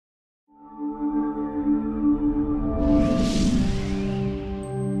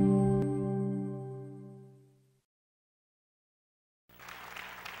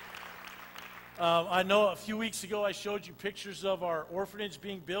I know a few weeks ago I showed you pictures of our orphanage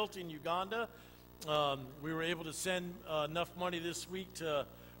being built in Uganda. We were able to send enough money this week to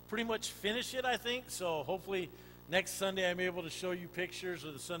pretty much finish it, I think. So hopefully next Sunday I'm able to show you pictures,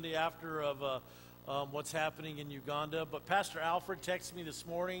 or the Sunday after, of what's happening in Uganda. But Pastor Alfred texted me this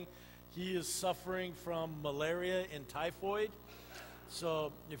morning. He is suffering from malaria and typhoid.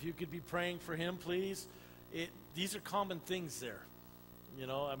 So if you could be praying for him, please. These are common things there. You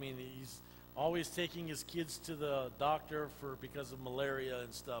know, I mean, he's always taking his kids to the doctor because of malaria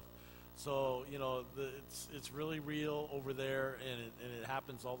and stuff. So, you know, it's really real over there, and it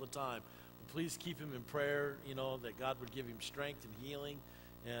happens all the time. But please keep him in prayer, you know, that God would give him strength and healing,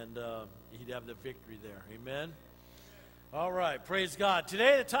 and he'd have the victory there. Amen? All right, praise God.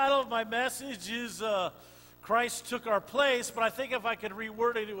 Today the title of my message is Christ Took Our Place, but I think if I could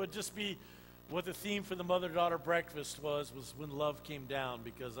reword it, it would just be what the theme for the mother-daughter breakfast was when love came down,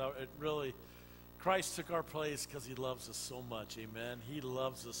 because Christ took our place because he loves us so much. Amen. He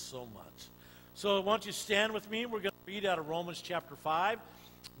loves us so much. So why don't you stand with me? We're going to read out of Romans chapter 5,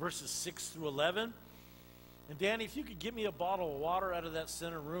 verses 6 through 11. And Danny, if you could give me a bottle of water out of that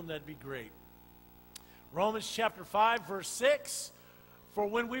center room, that'd be great. Romans chapter 5, verse 6. For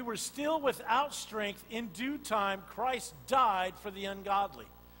when we were still without strength, in due time Christ died for the ungodly.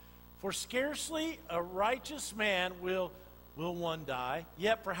 For scarcely a righteous man will one die,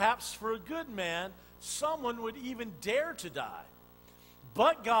 yet perhaps for a good man someone would even dare to die.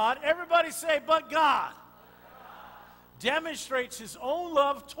 But God, everybody say, but God, demonstrates his own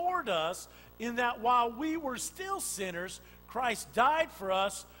love toward us in that while we were still sinners, Christ died for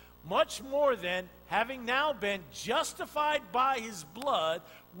us. Much more than, having now been justified by his blood,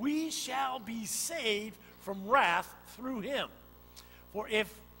 we shall be saved from wrath through him. For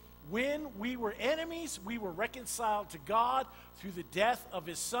if when we were enemies, we were reconciled to God through the death of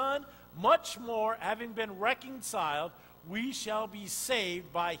his Son, much more, having been reconciled, we shall be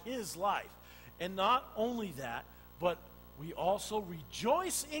saved by his life. And not only that, but we also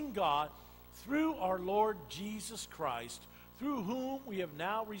rejoice in God through our Lord Jesus Christ, through whom we have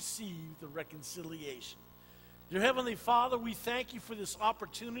now received the reconciliation. Dear Heavenly Father, we thank you for this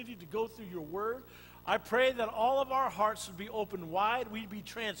opportunity to go through your word. I pray that all of our hearts would be open wide. We'd be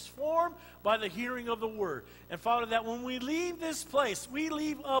transformed by the hearing of the word. And Father, that when we leave this place, we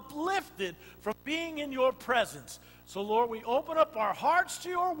leave uplifted from being in your presence. So Lord, we open up our hearts to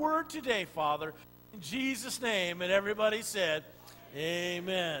your word today, Father, in Jesus' name. And everybody said,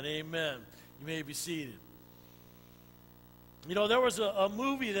 amen, amen. You may be seated. You know, there was a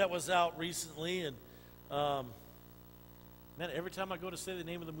movie that was out recently, and man, every time I go to say the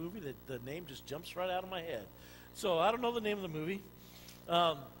name of the movie, the name just jumps right out of my head. So I don't know the name of the movie.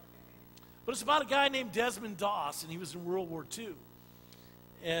 But it's about a guy named Desmond Doss, and he was in World War II.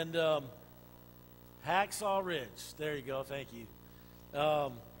 And Hacksaw Ridge. There you go. Thank you.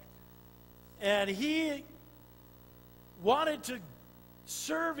 And he wanted to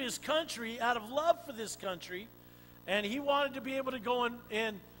serve his country out of love for this country. And he wanted to be able to go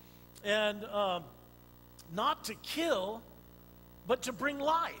and not to kill, but to bring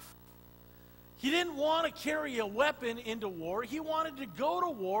life. He didn't want to carry a weapon into war. He wanted to go to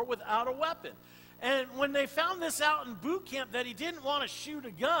war without a weapon. And when they found this out in boot camp, that he didn't want to shoot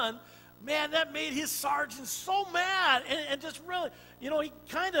a gun, man, that made his sergeant so mad. And just really, you know, he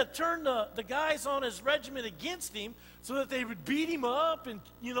kind of turned the guys on his regiment against him so that they would beat him up and,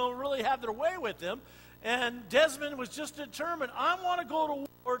 you know, really have their way with him. And Desmond was just determined, I want to go to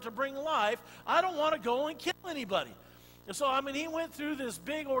war to bring life. I don't want to go and kill anybody. And so, I mean, he went through this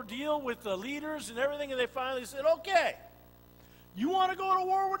big ordeal with the leaders and everything, and they finally said, okay, you want to go to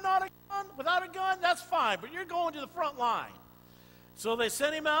war without a gun? That's fine, but you're going to the front line. So they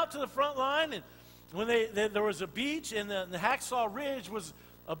sent him out to the front line, and when there was a beach, and the Hacksaw Ridge was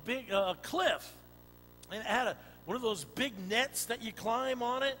a big cliff. And it had one of those big nets that you climb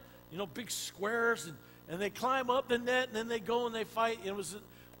on it, you know, big squares, and they climb up the net, and then they go and they fight. It was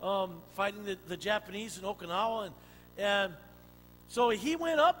fighting the Japanese in Okinawa, and so he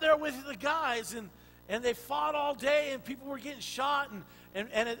went up there with the guys, and they fought all day, and people were getting shot,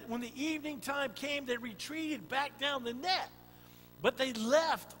 and when the evening time came, they retreated back down the net. But they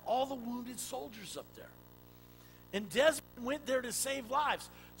left all the wounded soldiers up there. And Desmond went there to save lives.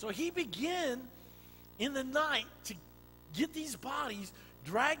 So he began in the night to get these bodies,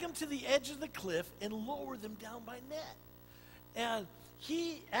 drag them to the edge of the cliff, and lower them down by net. And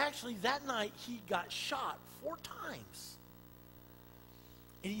he actually, that night, he got shot 4 times.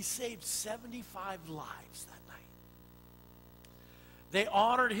 And he saved 75 lives that night. They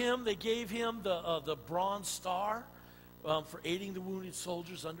honored him. They gave him the Bronze Star for aiding the wounded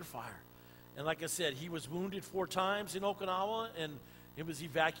soldiers under fire. And like I said, he was wounded 4 times in Okinawa, and it was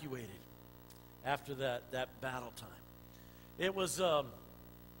evacuated after that battle time. It was an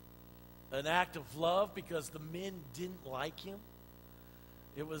act of love because the men didn't like him.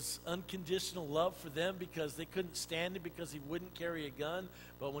 It was unconditional love for them because they couldn't stand him because he wouldn't carry a gun.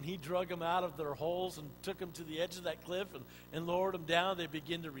 But when he drug them out of their holes and took them to the edge of that cliff and lowered them down, they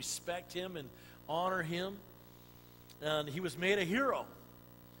began to respect him and honor him. And he was made a hero.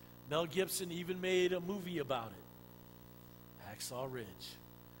 Mel Gibson even made a movie about it, Hacksaw Ridge.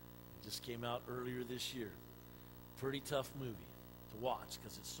 It just came out earlier this year. Pretty tough movie to watch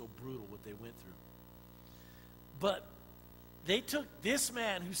because it's so brutal what they went through. But they took this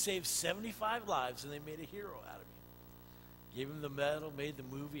man who saved 75 lives and they made a hero out of him. Gave him the medal, made the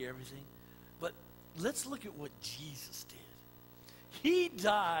movie, everything. But let's look at what Jesus did. He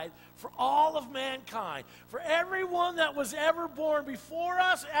died for all of mankind, for everyone that was ever born before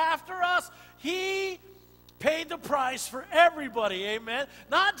us, after us. He paid the price for everybody, amen?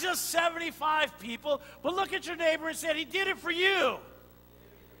 Not just 75 people, but look at your neighbor and say, he did it for you.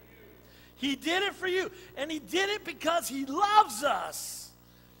 He did it for you. And he did it because he loves us.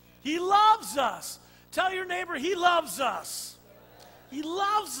 He loves us. Tell your neighbor, he loves us. He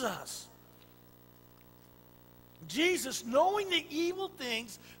loves us. Jesus, knowing the evil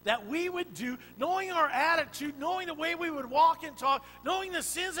things that we would do, knowing our attitude, knowing the way we would walk and talk, knowing the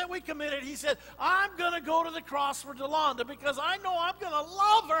sins that we committed, he said, I'm going to go to the cross for Delonda because I know I'm going to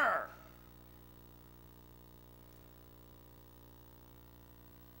love her.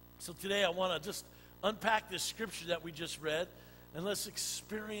 So today I want to just unpack this scripture that we just read, and let's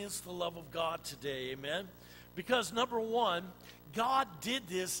experience the love of God today, amen? Because number one, God did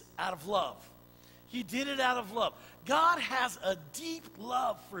this out of love. He did it out of love. God has a deep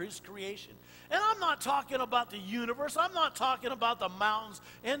love for his creation. And I'm not talking about the universe. I'm not talking about the mountains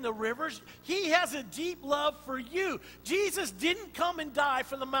and the rivers. He has a deep love for you. Jesus didn't come and die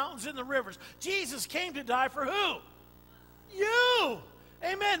for the mountains and the rivers. Jesus came to die for who? You.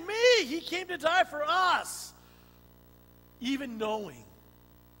 Amen. Me. He came to die for us. Even knowing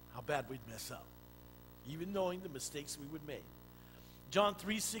how bad we'd mess up. Even knowing the mistakes we would make. John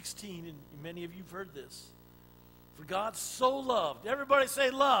 3:16, and many of you have heard this. For God so loved, everybody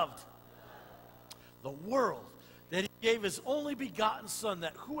say loved, the world, that he gave his only begotten Son,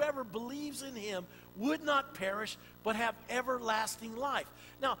 that whoever believes in him would not perish, but have everlasting life.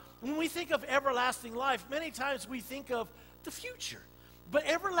 Now, when we think of everlasting life, many times we think of the future. But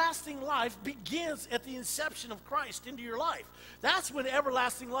everlasting life begins at the inception of Christ into your life. That's when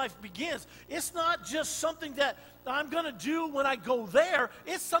everlasting life begins. It's not just something that I'm going to do when I go there.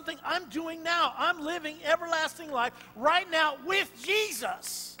 It's something I'm doing now. I'm living everlasting life right now with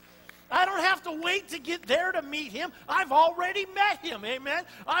Jesus. I don't have to wait to get there to meet him. I've already met him, amen?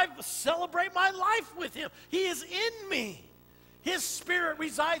 I celebrate my life with him. He is in me. His Spirit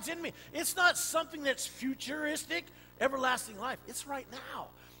resides in me. It's not something that's futuristic. Everlasting life, it's right now.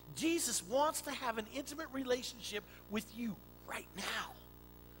 Jesus wants to have an intimate relationship with you right now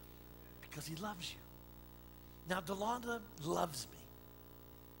because he loves you. Now, Delonda loves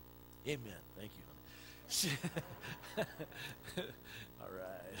me. Amen. Thank you, honey. All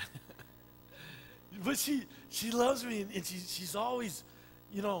right. But she loves me, and she's always,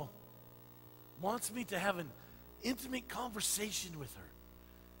 wants me to have an intimate conversation with her.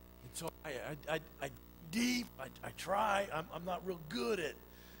 And so I deep. I try. I'm not real good at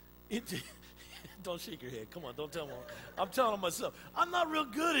it. Don't shake your head. Come on, don't tell me. I'm telling myself. I'm not real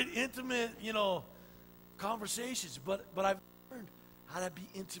good at intimate, conversations. But I've learned how to be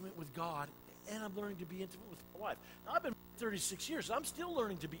intimate with God, and I'm learning to be intimate with my wife. Now, I've been married 36 years, so I'm still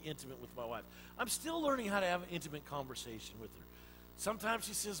learning to be intimate with my wife. I'm still learning how to have an intimate conversation with her. Sometimes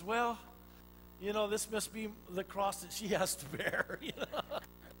she says, well, this must be the cross that she has to bear,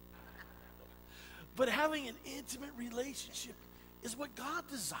 But having an intimate relationship is what God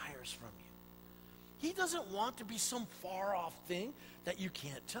desires from you. He doesn't want to be some far-off thing that you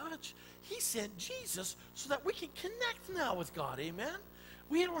can't touch. He sent Jesus so that we can connect now with God, amen?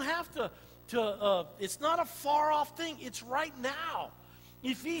 We don't have to it's not a far-off thing. It's right now.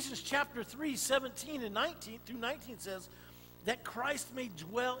 Ephesians chapter 3, 17 and 19 through 19 says that Christ may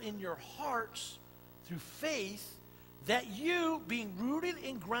dwell in your hearts through faith, that you, being rooted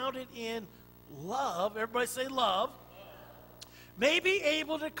and grounded in love, everybody say love, may be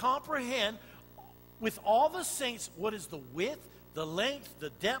able to comprehend with all the saints what is the width, the length,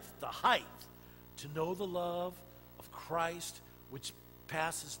 the depth, the height, to know the love of Christ which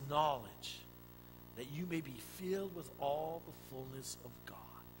passes knowledge, that you may be filled with all the fullness of God.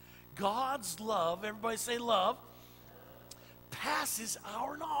 God's love, everybody say love, passes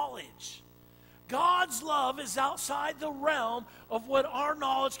our knowledge. God's love is outside the realm of what our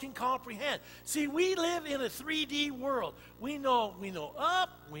knowledge can comprehend. See, we live in a 3D world. We know up,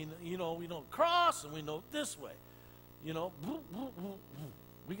 we know cross, and we know this way.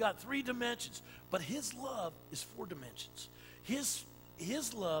 We got 3 dimensions. But his love is 4 dimensions. His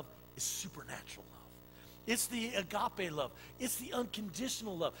love is supernatural love. It's the agape love. It's the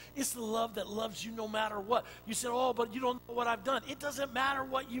unconditional love. It's the love that loves you no matter what. You said, oh, but you don't know what I've done. It doesn't matter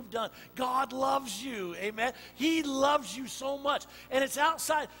what you've done. God loves you. Amen. He loves you so much. And it's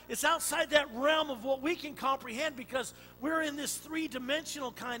outside that realm of what we can comprehend, because we're in this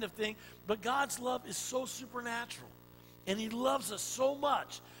 3-dimensional kind of thing. But God's love is so supernatural. And he loves us so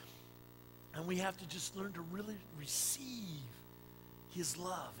much. And we have to just learn to really receive his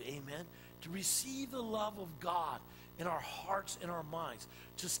love. Amen. To receive the love of God in our hearts and our minds.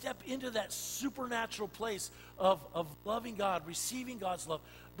 To step into that supernatural place of loving God, receiving God's love.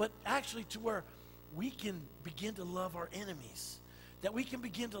 But actually to where we can begin to love our enemies. That we can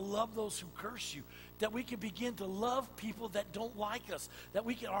begin to love those who curse you. That we can begin to love people that don't like us. That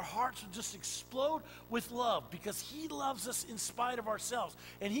our hearts will just explode with love, because he loves us in spite of ourselves.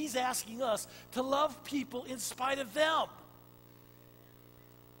 And he's asking us to love people in spite of them.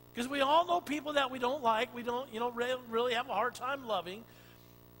 Because we all know people that we don't like, we don't, really have a hard time loving.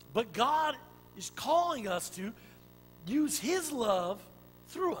 But God is calling us to use his love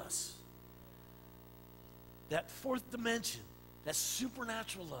through us. That 4th dimension, that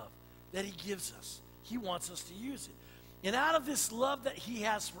supernatural love that he gives us. He wants us to use it. And out of this love that he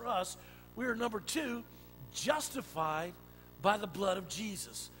has for us, we are, number 2, justified by the blood of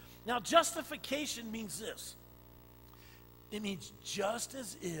Jesus. Now, justification means this. It means just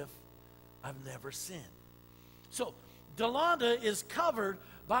as if I've never sinned. So, Delonda is covered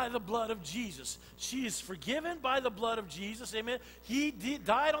by the blood of Jesus. She is forgiven by the blood of Jesus. Amen. He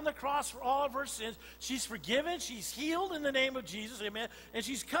died on the cross for all of her sins. She's forgiven. She's healed in the name of Jesus. Amen. And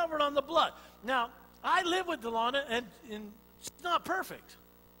she's covered on the blood. Now, I live with Delonda, and she's not perfect.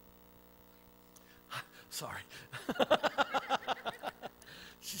 Sorry.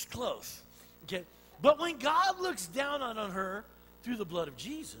 She's close. Okay. But when God looks down on her through the blood of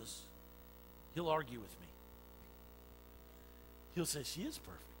Jesus, he'll argue with me. He'll say she is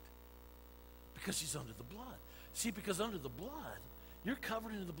perfect because she's under the blood. See, because under the blood, you're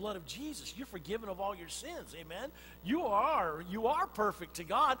covered in the blood of Jesus. You're forgiven of all your sins. Amen. You are perfect to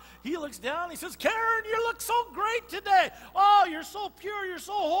God. He looks down, he says, Karen, you look so great today. Oh, you're so pure, you're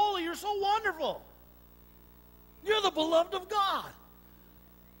so holy, you're so wonderful. You're the beloved of God.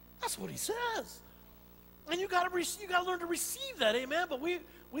 That's what he says. And you got to learn to receive that, amen. But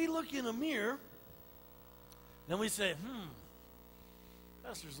we look in a mirror, and we say,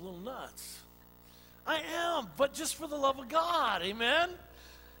 Pastor's a little nuts. I am, but just for the love of God, amen.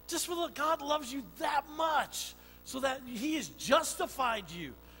 Just for God loves you that much, so that he has justified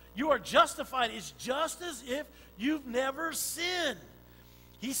you. You are justified. It's just as if you've never sinned.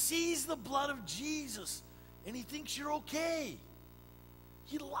 He sees the blood of Jesus, and he thinks you're okay.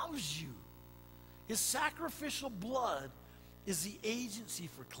 He loves you. His sacrificial blood is the agency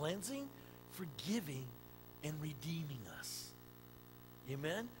for cleansing, forgiving, and redeeming us.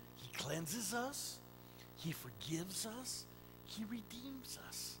 Amen? He cleanses us. He forgives us. He redeems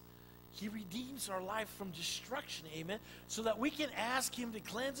us. He redeems our life from destruction, amen, so that we can ask him to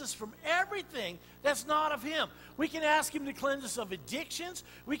cleanse us from everything that's not of him. We can ask him to cleanse us of addictions.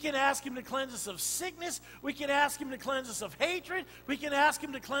 We can ask him to cleanse us of sickness. We can ask him to cleanse us of hatred. We can ask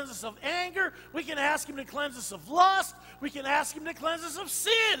him to cleanse us of anger. We can ask him to cleanse us of lust. We can ask him to cleanse us of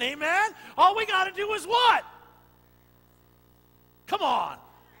sin, amen. All we got to do is what? Come on.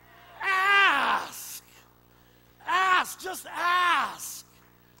 Ask. Ask. Just ask.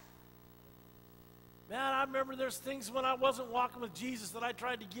 Man, I remember there's things when I wasn't walking with Jesus that I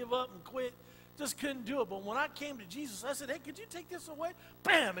tried to give up and quit. Just couldn't do it. But when I came to Jesus, I said, hey, could you take this away?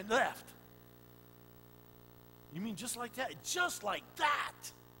 Bam, and left. You mean just like that? Just like that.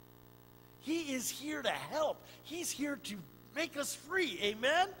 He is here to help. He's here to make us free.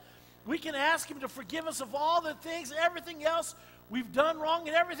 Amen? We can ask him to forgive us of all the things, everything else we've done wrong,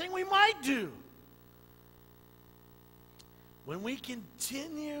 and everything we might do. When we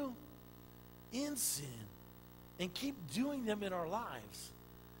continue in sin and keep doing them in our lives,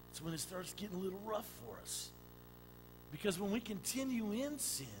 it's when it starts getting a little rough for us. Because when we continue in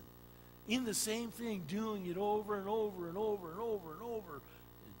sin, in the same thing, doing it over and over and over and over and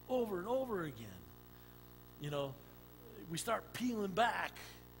over and over again, we start peeling back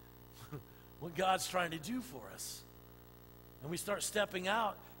what God's trying to do for us. And we start stepping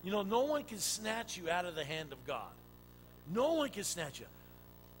out. No one can snatch you out of the hand of God. No one can snatch you.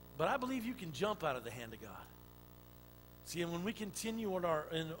 But I believe you can jump out of the hand of God. See, and when we continue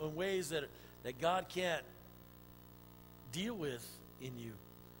in ways that God can't deal with in you,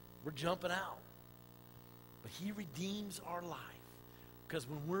 we're jumping out. But he redeems our life. Because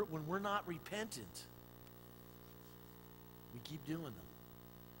when we're not repentant, we keep doing them.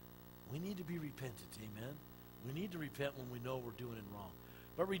 We need to be repentant, amen? We need to repent when we know we're doing it wrong.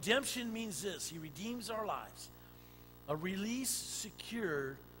 But redemption means this. He redeems our lives. A release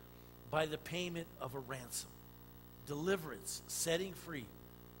secured by the payment of a ransom. Deliverance, setting free.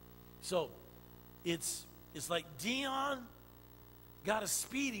 So, it's like Dion got a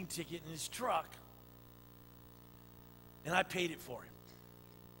speeding ticket in his truck, and I paid it for him.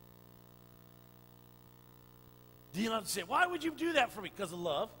 Dion said, why would you do that for me? Because of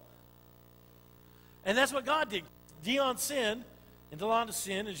love. And that's what God did. Dion sinned, and Delonda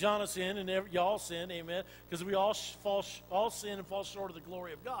sinned, and Jana sinned, and y'all sinned, amen, because we all sin and fall short of the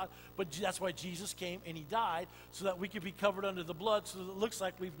glory of God. But that's why Jesus came, and he died, so that we could be covered under the blood, so that it looks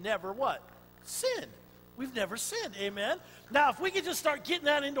like we've never, what? Sinned. We've never sinned, amen? Now, if we could just start getting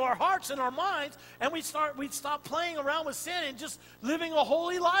that into our hearts and our minds, and we'd stop playing around with sin and just living a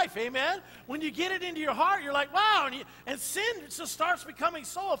holy life, amen? When you get it into your heart, you're like, wow, and sin just starts becoming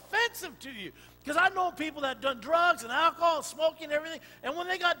so offensive to you. Because I've known people that have done drugs and alcohol and smoking and everything, and when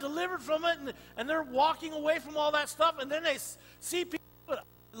they got delivered from it, and they're walking away from all that stuff, and then they see people, I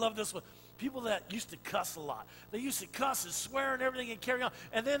love this one, people that used to cuss a lot. They used to cuss and swear and everything and carry on.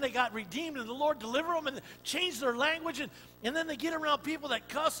 And then they got redeemed, and the Lord delivered them and changed their language. And then they get around people that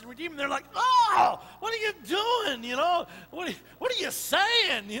cuss and redeem, and they're like, oh, what are you doing? You know, what are you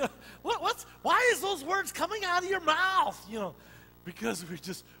saying? You know, why is those words coming out of your mouth? You know, because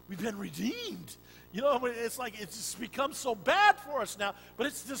we've been redeemed. You know, it's like it's just become so bad for us now. But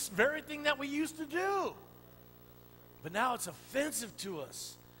it's this very thing that we used to do. But now it's offensive to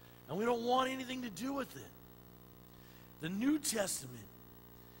us. And we don't want anything to do with it. The New Testament,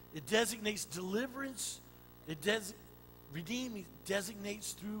 it designates deliverance. Redeeming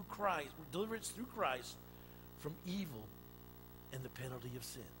designates through Christ, deliverance through Christ from evil and the penalty of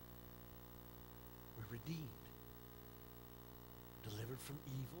sin. We're redeemed. Delivered from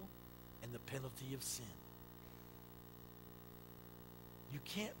evil and the penalty of sin. You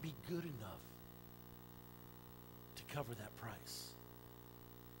can't be good enough to cover that price.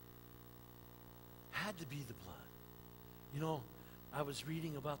 Had to be the blood. You know, I was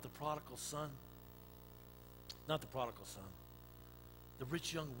reading about the prodigal son. Not the prodigal son. The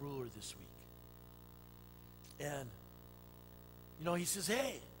rich young ruler this week. And, you know, he says,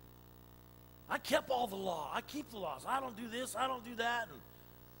 hey, I kept all the law. I keep the laws. I don't do this. I don't do that.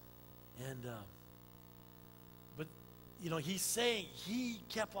 But, you know, he's saying he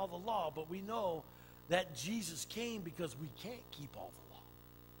kept all the law, but we know that Jesus came because we can't keep all the law.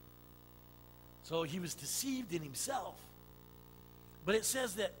 So he was deceived in himself. But it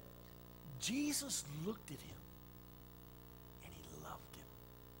says that Jesus looked at him and he loved him.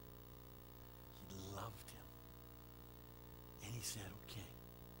 He loved him. And he said, okay,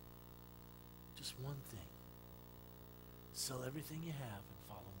 just one thing. Sell everything you have and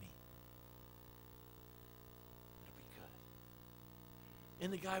follow me. It'll be good.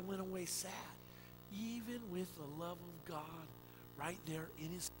 And the guy went away sad, even with the love of God right there in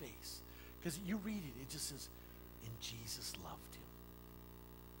his face. Because you read it, it just says, and Jesus loved him.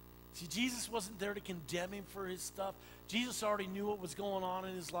 See, Jesus wasn't there to condemn him for his stuff. Jesus already knew what was going on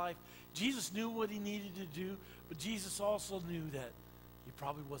in his life. Jesus knew what he needed to do, but Jesus also knew that he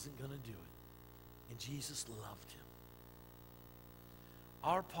probably wasn't going to do it. And Jesus loved him.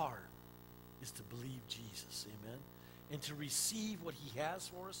 Our part is to believe Jesus, amen? And to receive what he has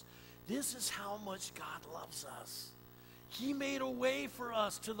for us. This is how much God loves us. He made a way for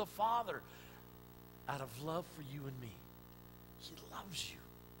us to the Father out of love for you and me. He loves you.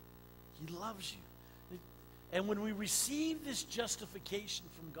 He loves you. And when we receive this justification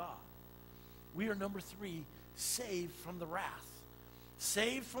from God, we are, number 3, saved from the wrath.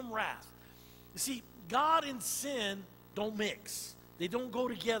 Saved from wrath. You see, God and sin don't mix. They don't go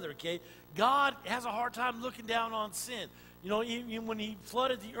together, okay? God has a hard time looking down on sin. You know, even when he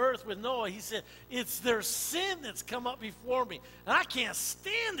flooded the earth with Noah, he said, it's their sin that's come up before me. And I can't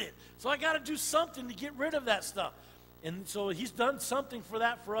stand it. So I got to do something to get rid of that stuff. And so he's done something for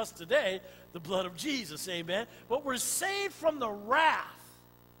that for us today, the blood of Jesus, amen. But we're saved from the wrath.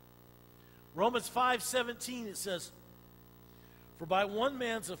 Romans 5:17, it says, for by one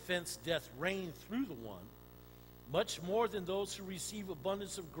man's offense death reigned through the one, much more than those who receive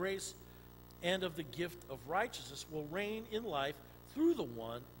abundance of grace and of the gift of righteousness will reign in life through the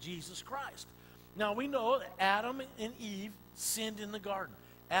one, Jesus Christ. Now we know that Adam and Eve sinned in the garden.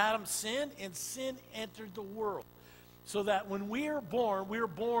 Adam sinned, and sin entered the world. So that when we are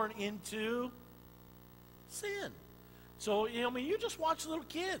born into sin. So, you just watch little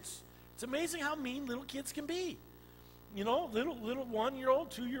kids. It's amazing how mean little kids can be. Little 1-year-old,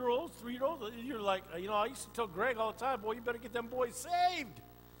 2-year-old, 3-year-old. You're like, I used to tell Greg all the time, boy, you better get them boys saved.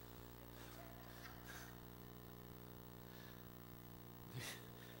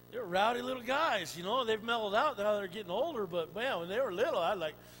 They're rowdy little guys, They've mellowed out now they're getting older, but, man, when they were little, I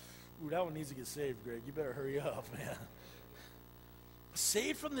like, ooh, that one needs to get saved, Greg. You better hurry up, man.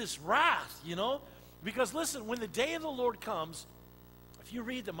 Saved from this wrath, Because, listen, when the day of the Lord comes, if you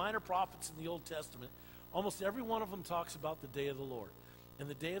read the minor prophets in the Old Testament, almost every one of them talks about the day of the Lord. And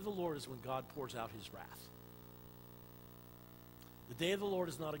the day of the Lord is when God pours out his wrath. The day of the Lord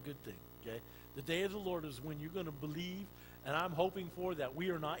is not a good thing, okay? The day of the Lord is when you're going to believe, and I'm hoping for that we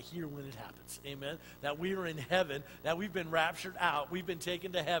are not here when it happens, amen? That we are in heaven, that we've been raptured out, we've been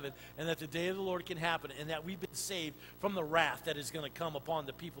taken to heaven, and that the day of the Lord can happen, and that we've been saved from the wrath that is going to come upon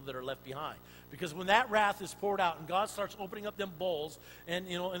the people that are left behind. Because when that wrath is poured out and God starts opening up them bowls and,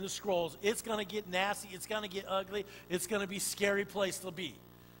 and the scrolls, it's going to get nasty, it's going to get ugly, it's going to be a scary place to be.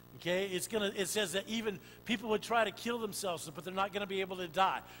 Okay, it says that even people would try to kill themselves, but they're not going to be able to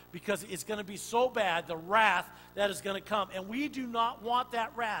die because it's going to be so bad, the wrath that is going to come. And we do not want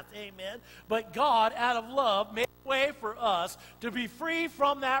that wrath, amen. But God, out of love, made a way for us to be free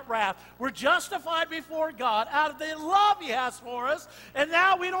from that wrath. We're justified before God out of the love he has for us, and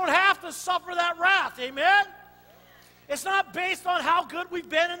now we don't have to suffer that wrath, amen. It's not based on how good we've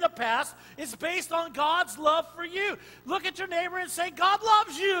been in the past. It's based on God's love for you. Look at your neighbor and say, God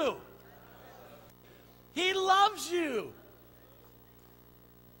loves you. He loves you.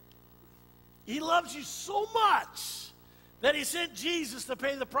 He loves you so much that he sent Jesus to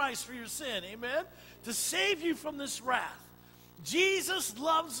pay the price for your sin. Amen? To save you from this wrath. Jesus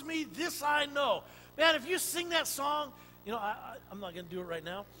loves me, this I know. Man, if you sing that song, I'm not going to do it right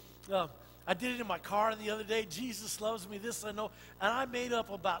now. I did it in my car the other day. Jesus loves me, this I know. And I made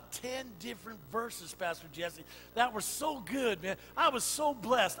up about 10 different verses, Pastor Jesse, that were so good, man. I was so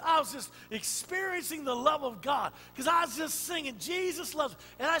blessed. I was just experiencing the love of God because I was just singing, Jesus loves me.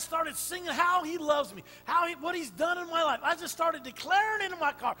 And I started singing how he loves me, what he's done in my life. I just started declaring it in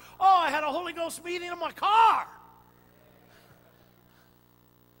my car. Oh, I had a Holy Ghost meeting in my car.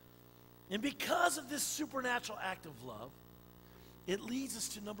 And because of this supernatural act of love, it leads us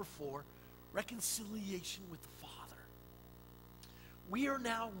to number 4, reconciliation with the Father. We are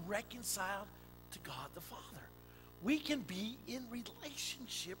now reconciled to God the Father. We can be in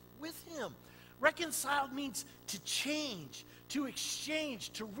relationship with him. Reconciled means to change, to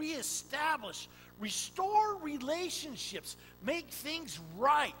exchange, to reestablish, restore relationships, make things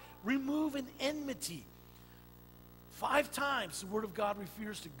right, remove an enmity. 5 times the Word of God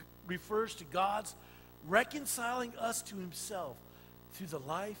refers to God's reconciling us to himself through the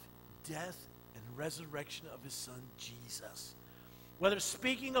life, death, and resurrection of his Son, Jesus. Whether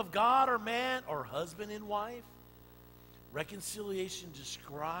speaking of God or man or husband and wife, reconciliation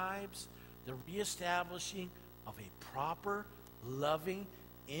describes the reestablishing of a proper, loving,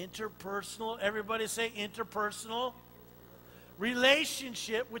 interpersonal, everybody say interpersonal,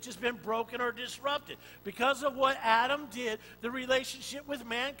 relationship which has been broken or disrupted. Because of what Adam did, the relationship with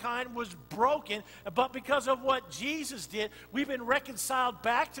mankind was broken, but because of what Jesus did, we've been reconciled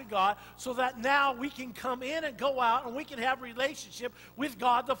back to God so that now we can come in and go out and we can have relationship with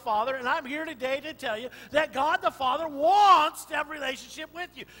God the Father. And I'm here today to tell you that God the Father wants to have a relationship with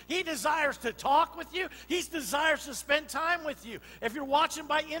you. He desires to talk with you. He desires to spend time with you. If you're watching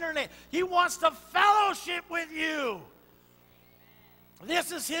by internet, he wants to fellowship with you.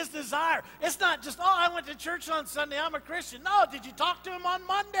 This is his desire. It's not just, oh, I went to church on Sunday, I'm a Christian. No, did you talk to him on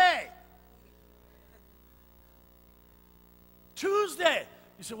Monday? Tuesday.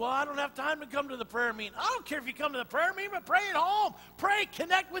 You say, well, I don't have time to come to the prayer meeting. I don't care if you come to the prayer meeting, but pray at home. Pray,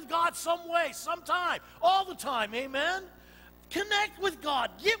 connect with God some way, sometime, all the time, amen? Connect with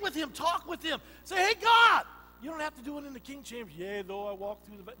God. Get with him. Talk with him. Say, hey, God. You don't have to do it in the King James. Yea, though I walk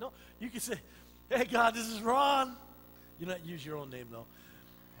through the... No, you can say, hey, God, this is Ron. You don't use your own name, though.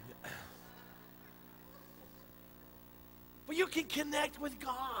 But you can connect with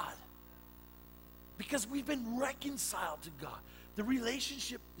God because we've been reconciled to God. The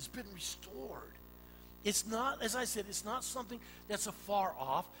relationship has been restored. It's not, as I said, it's not something that's afar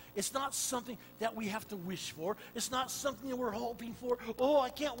off. It's not something that we have to wish for. It's not something that we're hoping for. Oh, I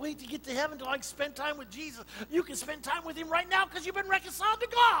can't wait to get to heaven until I can spend time with Jesus. You can spend time with him right now because you've been reconciled to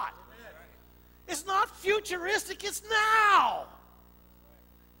God. It's not futuristic, it's now.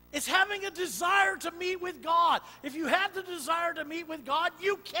 It's having a desire to meet with God. If you have the desire to meet with God,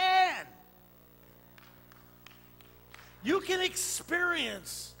 you can. You can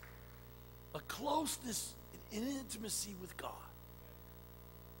experience a closeness and intimacy with God,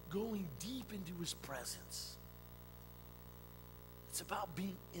 going deep into his presence. It's about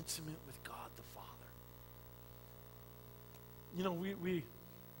being intimate with God the Father. You know, we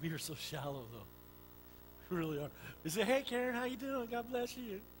are so shallow, though. We really are. We say, hey, Karen, how you doing? God bless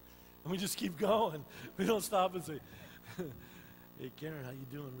you. And we just keep going. We don't stop and say, hey, Karen, how you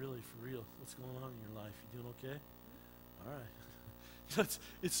doing really, for real? What's going on in your life? You doing okay? All right.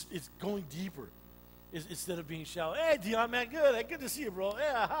 It's going deeper. Instead of being shallow. Hey, Dion, man, good. Hey, good to see you, bro.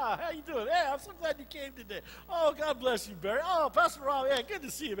 Yeah, hi, how you doing? Hey, I'm so glad you came today. Oh, God bless you, Barry. Oh, Pastor Rob, yeah, good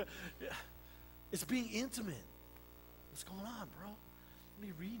to see you, man. Yeah. It's being intimate. What's going on, bro? What are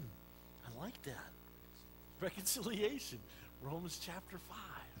you reading? I like that. Reconciliation, Romans chapter 5.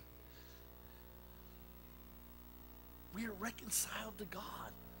 We are reconciled to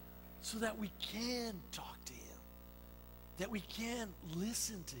God so that we can talk to him, that we can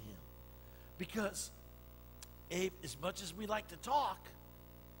listen to him. Because Abe, as much as we like to talk,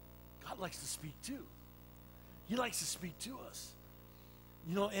 God likes to speak too. He likes to speak to us.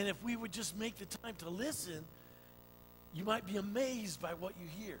 You know, and if we would just make the time to listen, you might be amazed by what you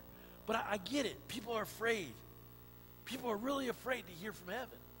hear. But I get it. People are afraid. People are really afraid to hear from heaven.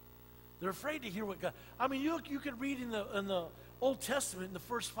 They're afraid to hear what God... I mean, you could read in the Old Testament, in the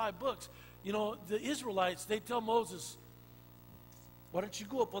first 5 books, you know, the Israelites, they tell Moses, why don't you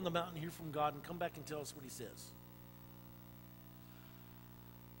go up on the mountain and hear from God and come back and tell us what he says?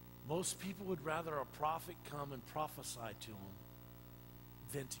 Most people would rather a prophet come and prophesy to them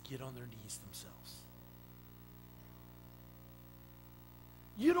than to get on their knees themselves.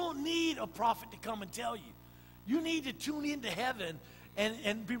 You don't need a prophet to come and tell you. You need to tune into heaven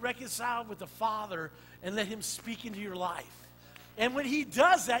and be reconciled with the Father and let him speak into your life. And when he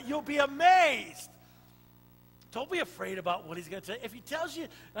does that, you'll be amazed. Don't be afraid about what he's going to tell you. If he tells you,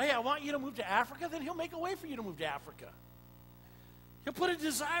 hey, I want you to move to Africa, then he'll make a way for you to move to Africa. He'll put a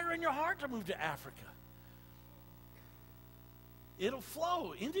desire in your heart to move to Africa. It'll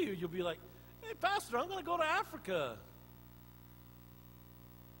flow into you. You'll be like, hey, Pastor, I'm going to go to Africa.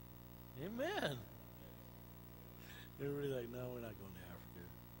 Amen. Everybody's like, no, we're not going to Africa.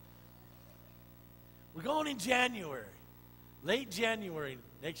 We're going in January, late January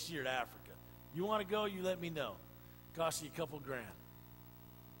next year to Africa. You want to go, you let me know. Cost you a couple grand.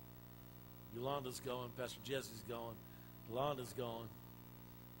 Yolanda's going, Pastor Jesse's going, Yolanda's going.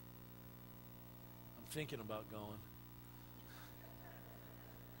 I'm thinking about going.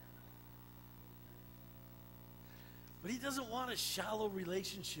 But he doesn't want a shallow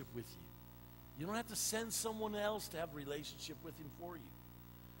relationship with you. You don't have to send someone else to have a relationship with him for you.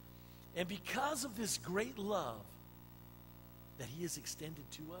 And because of this great love that he has extended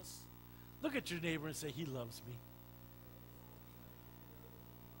to us, look at your neighbor and say, he loves me.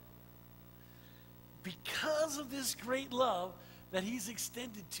 Because of this great love that he's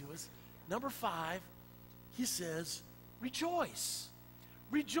extended to us, number 5, he says, rejoice.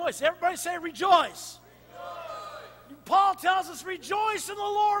 Rejoice. Everybody say rejoice. Paul tells us, rejoice in the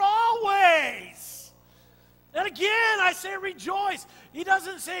Lord always. And again, I say rejoice. He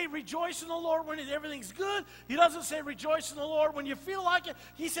doesn't say rejoice in the Lord when everything's good. He doesn't say rejoice in the Lord when you feel like it.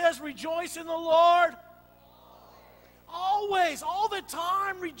 He says rejoice in the Lord always, all the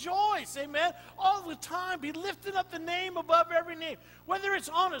time, rejoice. Amen. All the time, be lifting up the name above every name. Whether it's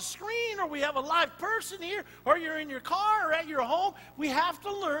on a screen or we have a live person here or you're in your car or at your home, we have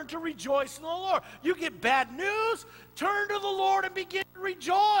to learn to rejoice in the Lord. You get bad news, turn to the Lord and begin to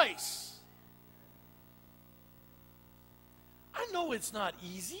rejoice. I know it's not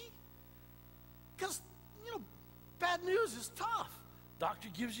easy because, you know, bad news is tough. Doctor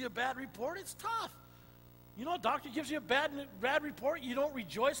gives you a bad report, it's tough. You know, a doctor gives you a bad report, you don't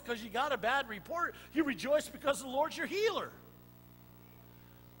rejoice because you got a bad report. You rejoice because the Lord's your healer.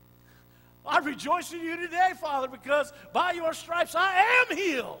 I rejoice in you today, Father, because by your stripes I am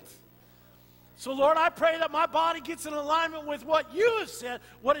healed. So, Lord, I pray that my body gets in alignment with what you have said,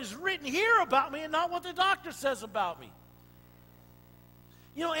 what is written here about me, and not what the doctor says about me.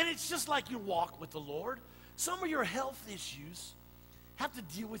 You know, and it's just like you walk with the Lord. Some of your health issues have to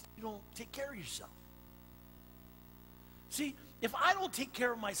deal with you don't take care of yourself. See, if I don't take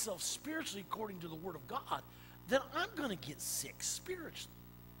care of myself spiritually according to the Word of God, then I'm going to get sick spiritually.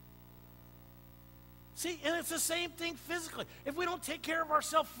 See, and it's the same thing physically. If we don't take care of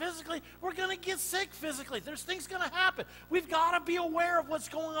ourselves physically, we're going to get sick physically. There's things going to happen. We've got to be aware of what's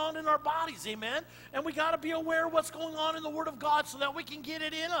going on in our bodies, amen? And we got to be aware of what's going on in the Word of God so that we can get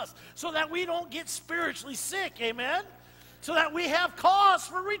it in us, so that we don't get spiritually sick, amen? So that we have cause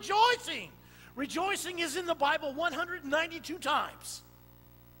for rejoicing. Rejoicing is in the Bible 192 times.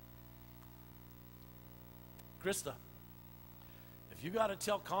 Krista, if you got to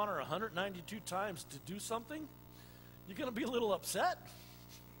tell Connor 192 times to do something, you're going to be a little upset.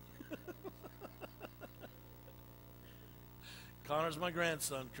 Connor's my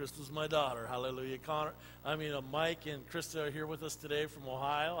grandson. Krista's my daughter. Hallelujah. Mike and Krista are here with us today from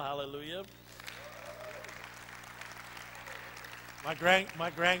Ohio. Hallelujah. My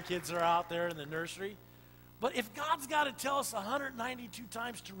grandkids are out there in the nursery. But if God's got to tell us 192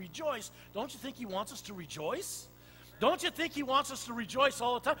 times to rejoice, don't you think he wants us to rejoice? Don't you think he wants us to rejoice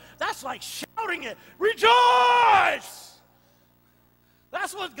all the time? That's like shouting it. Rejoice!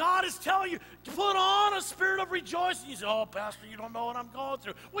 That's what God is telling you. Put on a spirit of rejoicing. You say, oh, Pastor, you don't know what I'm going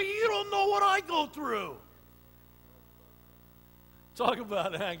through. Well, you don't know what I go through. Talk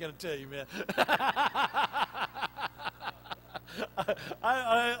about it. I ain't going to tell you, man.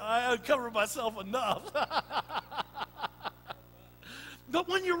 I uncover myself enough. But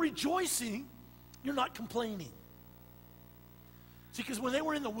when you're rejoicing, you're not complaining. See, because when they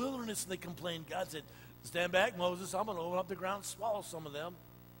were in the wilderness and they complained, God said, stand back, Moses, I'm going to open up the ground and swallow some of them.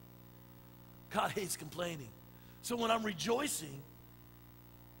 God hates complaining. So when I'm rejoicing,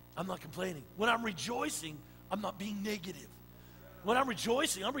 I'm not complaining. When I'm rejoicing, I'm not being negative. When I'm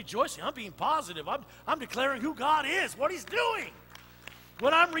rejoicing, I'm being positive. I'm declaring who God is, what he's doing.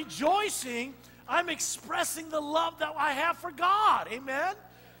 When I'm rejoicing, I'm expressing the love that I have for God. Amen?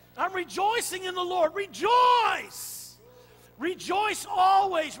 I'm rejoicing in the Lord. Rejoice! Rejoice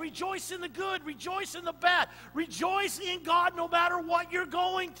always. Rejoice in the good. Rejoice in the bad. Rejoice in God no matter what you're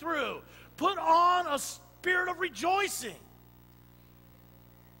going through. Put on a spirit of rejoicing.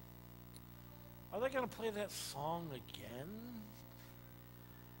 Are they going to play that song again?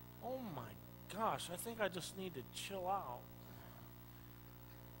 Oh my gosh, I think I just need to chill out.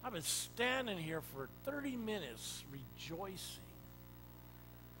 I've been standing here for 30 minutes rejoicing.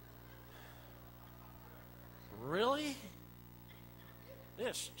 Really?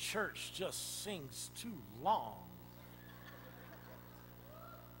 This church just sings too long.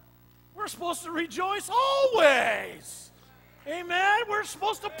 We're supposed to rejoice always. Amen. We're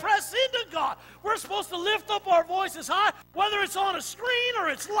supposed to press into God. We're supposed to lift up our voices high, whether it's on a screen or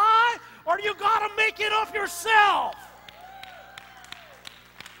it's live, or you got to make it up yourself.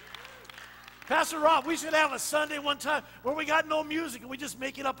 Pastor Rob, we should have a Sunday one time where we got no music and we just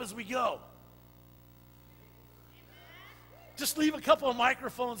make it up as we go. Just leave a couple of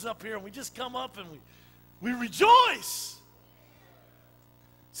microphones up here and we just come up and we rejoice.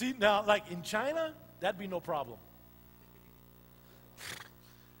 See, now, like in China, that'd be no problem.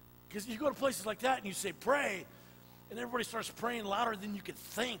 Because you go to places like that and you say, pray, and everybody starts praying louder than you could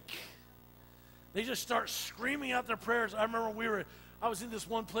think. They just start screaming out their prayers. I remember I was in this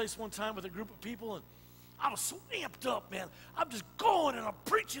one place one time with a group of people, and I was so amped up, man. I'm just going, and I'm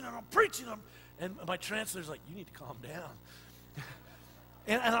preaching. And my translator's like, you need to calm down.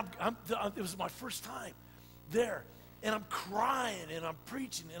 and it was my first time there, and I'm crying, and I'm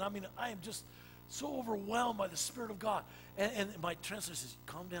preaching, and I am just so overwhelmed by the Spirit of God. And my translator says,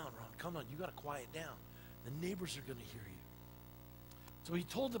 calm down, Ron, calm down. You got to quiet down. The neighbors are going to hear you. So he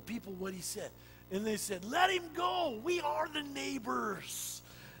told the people what he said. And they said, let him go. We are the neighbors.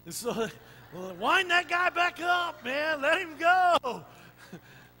 And so, wind that guy back up, man. Let him go.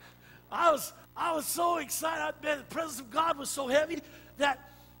 I was so excited. The presence of God was so heavy that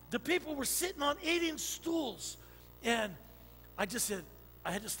the people were sitting on 8-inch stools. And I just said,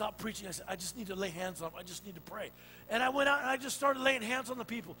 I had to stop preaching. I said, I just need to lay hands on them. I just need to pray. And I went out and I just started laying hands on the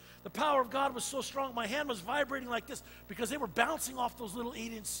people. The power of God was so strong. My hand was vibrating like this because they were bouncing off those little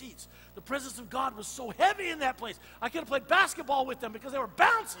 8-inch seats. The presence of God was so heavy in that place. I could have played basketball with them because they were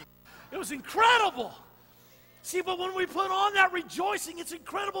bouncing. It was incredible. See, but when we put on that rejoicing, it's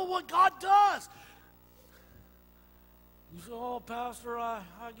incredible what God does. You say, oh, Pastor, I'm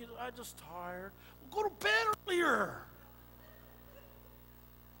just tired. Well, go to bed earlier.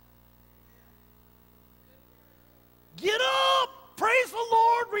 Get up! Praise the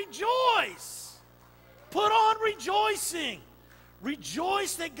Lord! Rejoice! Put on rejoicing.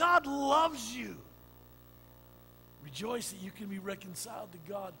 Rejoice that God loves you. Rejoice that you can be reconciled to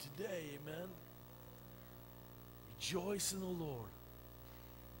God today. Amen. Rejoice in the Lord.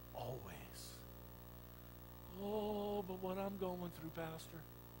 Always. Oh, but what I'm going through, Pastor.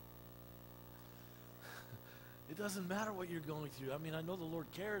 It doesn't matter what you're going through. I mean, I know the Lord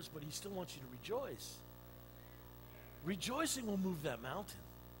cares, but he still wants you to rejoice. Rejoicing will move that mountain.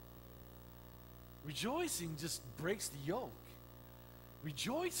 Rejoicing just breaks the yoke.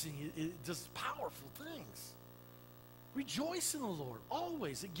 Rejoicing, it does powerful things. Rejoice in the Lord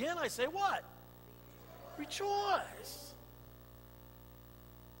always. Again, I say what? Rejoice.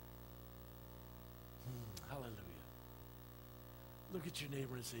 Hallelujah. Look at your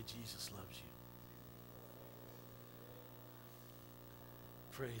neighbor and say, Jesus loves you.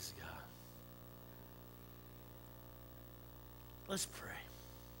 Praise God. Let's pray.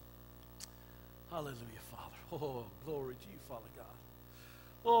 Hallelujah, Father. Oh, glory to you, Father God.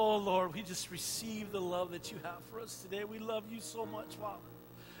 Oh, Lord, we just receive the love that you have for us today. We love you so much, Father.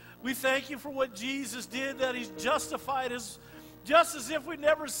 We thank you for what Jesus did, that he's justified us just as if we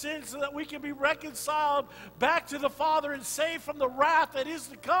never sinned, so that we can be reconciled back to the Father and saved from the wrath that is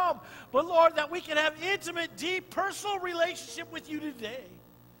to come. But, Lord, that we can have intimate, deep, personal relationship with you today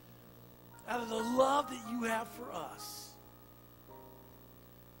out of the love that you have for us.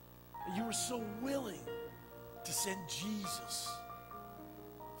 You were so willing to send Jesus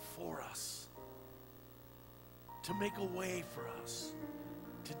for us, to make a way for us,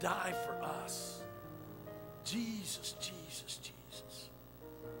 to die for us. Jesus, Jesus, Jesus.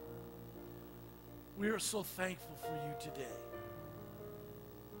 We are so thankful for you today.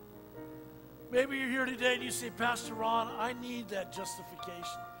 Maybe you're here today and you say, Pastor Ron, I need that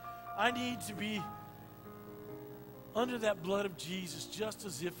justification. I need to be under that blood of Jesus just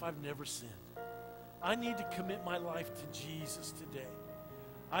as if I've never sinned. I need to commit my life to Jesus today.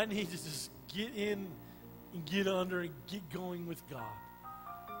 I need to just get in and get under and get going with God.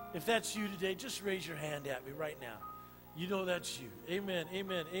 If that's you today, just raise your hand at me right now. You know that's you. Amen,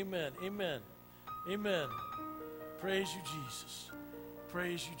 amen, amen, amen, amen. Praise you, Jesus.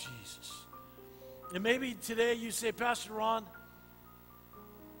 Praise you, Jesus. And maybe today you say, Pastor Ron,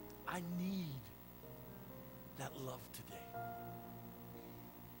 I need that love today.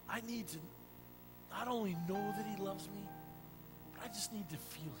 I need to not only know that he loves me, but I just need to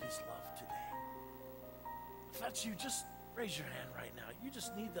feel his love today. If that's you, just raise your hand right now. You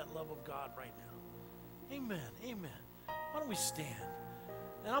just need that love of God right now. Amen, amen. Why don't we stand?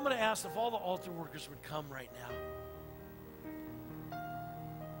 And I'm going to ask if all the altar workers would come right now.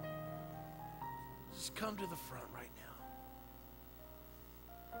 Just come to the front right now.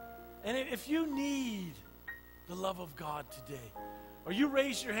 And if you need the love of God today, or you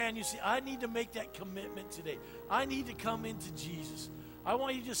raise your hand, you say, I need to make that commitment today. I need to come into Jesus. I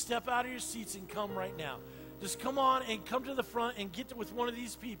want you to step out of your seats and come right now. Just come on and come to the front and get with one of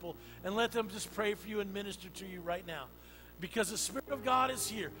these people and let them just pray for you and minister to you right now. Because the Spirit of God is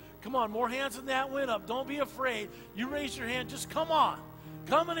here. Come on, more hands than that went up. Don't be afraid. You raise your hand, just come on.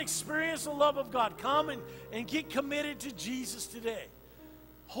 Come and experience the love of God. Come and get committed to Jesus today.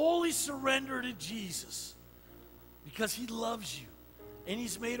 Wholly surrender to Jesus because he loves you and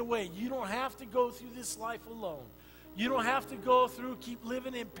he's made a way. You don't have to go through this life alone. You don't have to go through, keep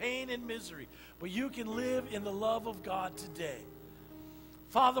living in pain and misery, but you can live in the love of God today.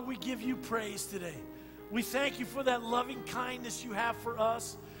 Father, we give you praise today. We thank you for that loving kindness you have for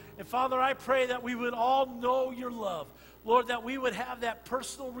us. And Father, I pray that we would all know your love. Lord, that we would have that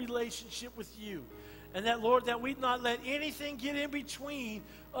personal relationship with you. And that, Lord, that we'd not let anything get in between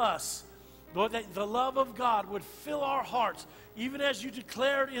us. Lord, that the love of God would fill our hearts, even as you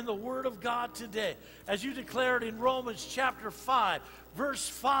declared in the Word of God today, as you declared in Romans chapter 5, verse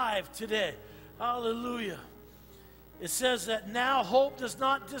 5 today. Hallelujah. It says that now hope does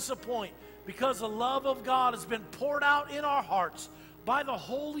not disappoint because the love of God has been poured out in our hearts by the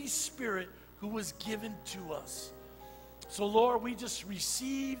Holy Spirit who was given to us. So, Lord, we just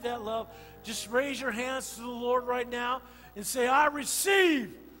receive that love. Just raise your hands to the Lord right now and say, I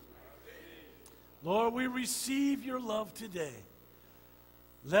receive. Lord, we receive your love today.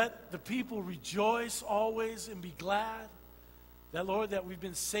 Let the people rejoice always and be glad that, Lord, that we've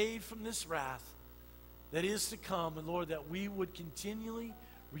been saved from this wrath that is to come. And, Lord, that we would continually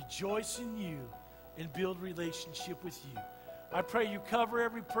rejoice in you and build relationship with you. I pray you cover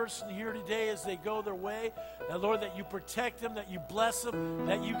every person here today as they go their way. That, Lord, that you protect them, that you bless them,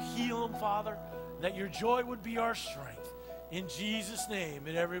 that you heal them, Father, that your joy would be our strength. In Jesus' name.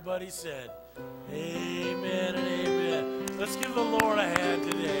 And everybody said, amen and amen. Let's give the Lord a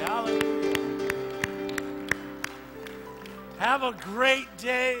hand today. Hallelujah. Have a great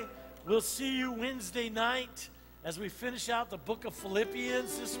day. We'll see you Wednesday night as we finish out the book of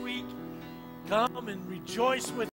Philippians this week. Come and rejoice with